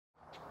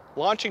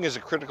Launching is a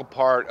critical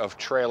part of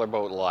trailer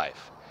boat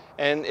life,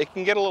 and it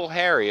can get a little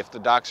hairy if the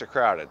docks are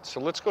crowded. So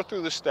let's go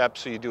through the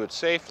steps so you do it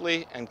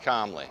safely and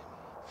calmly.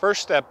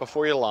 First step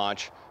before you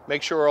launch,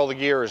 make sure all the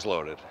gear is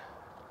loaded.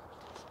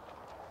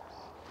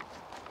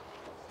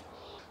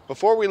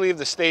 Before we leave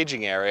the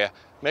staging area,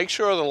 make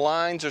sure the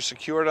lines are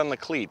secured on the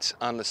cleats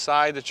on the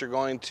side that you're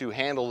going to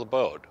handle the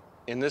boat.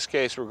 In this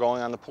case, we're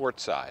going on the port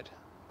side.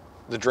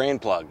 The drain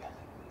plug.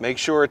 Make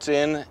sure it's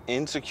in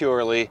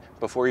securely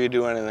before you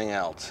do anything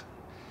else.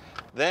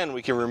 Then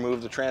we can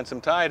remove the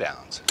transom tie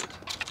downs.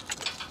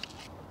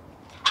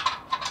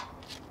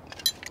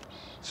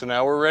 So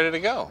now we're ready to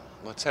go.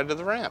 Let's head to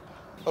the ramp.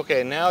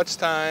 Okay, now it's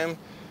time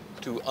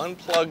to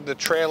unplug the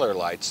trailer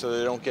lights so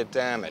they don't get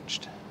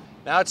damaged.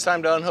 Now it's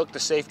time to unhook the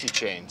safety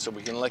chain so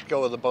we can let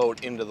go of the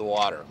boat into the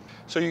water.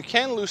 So you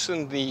can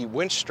loosen the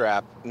winch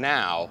strap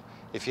now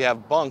if you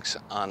have bunks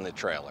on the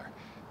trailer.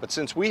 But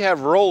since we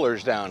have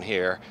rollers down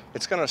here,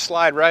 it's going to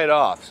slide right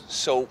off.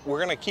 So we're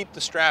going to keep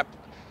the strap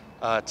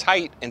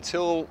tight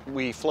until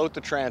we float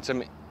the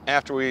transom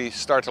after we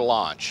start to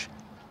launch.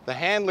 The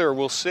handler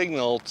will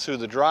signal to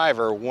the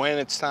driver when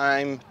it's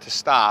time to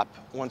stop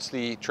once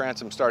the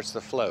transom starts to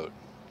float.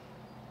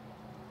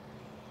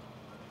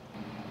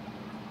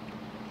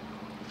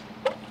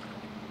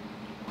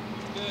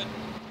 Good.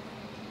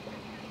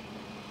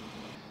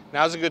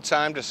 Now's a good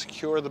time to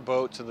secure the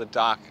boat to the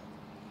dock.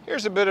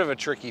 Here's a bit of a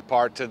tricky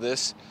part to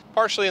this.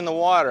 Partially in the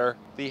water,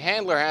 the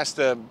handler has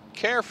to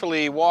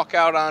carefully walk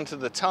out onto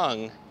the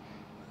tongue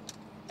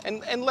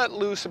and let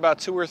loose about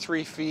 2 or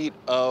 3 feet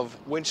of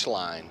winch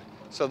line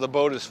so the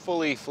boat is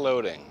fully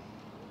floating.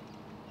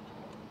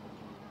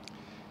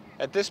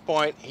 At this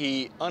point,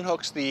 he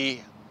unhooks the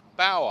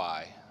bow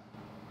eye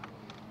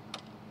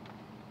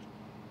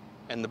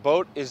and the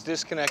boat is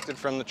disconnected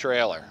from the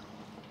trailer.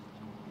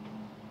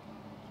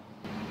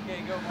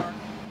 Okay, go Mark.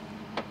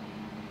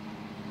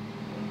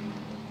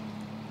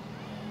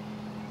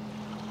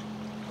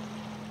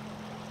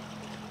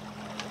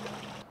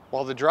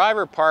 While the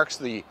driver parks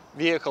the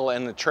vehicle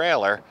and the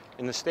trailer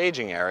in the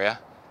staging area,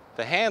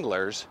 the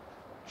handlers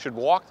should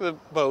walk the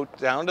boat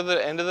down to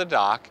the end of the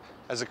dock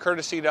as a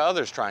courtesy to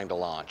others trying to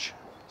launch.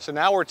 So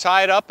now we're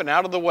tied up and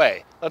out of the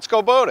way. Let's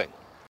go boating.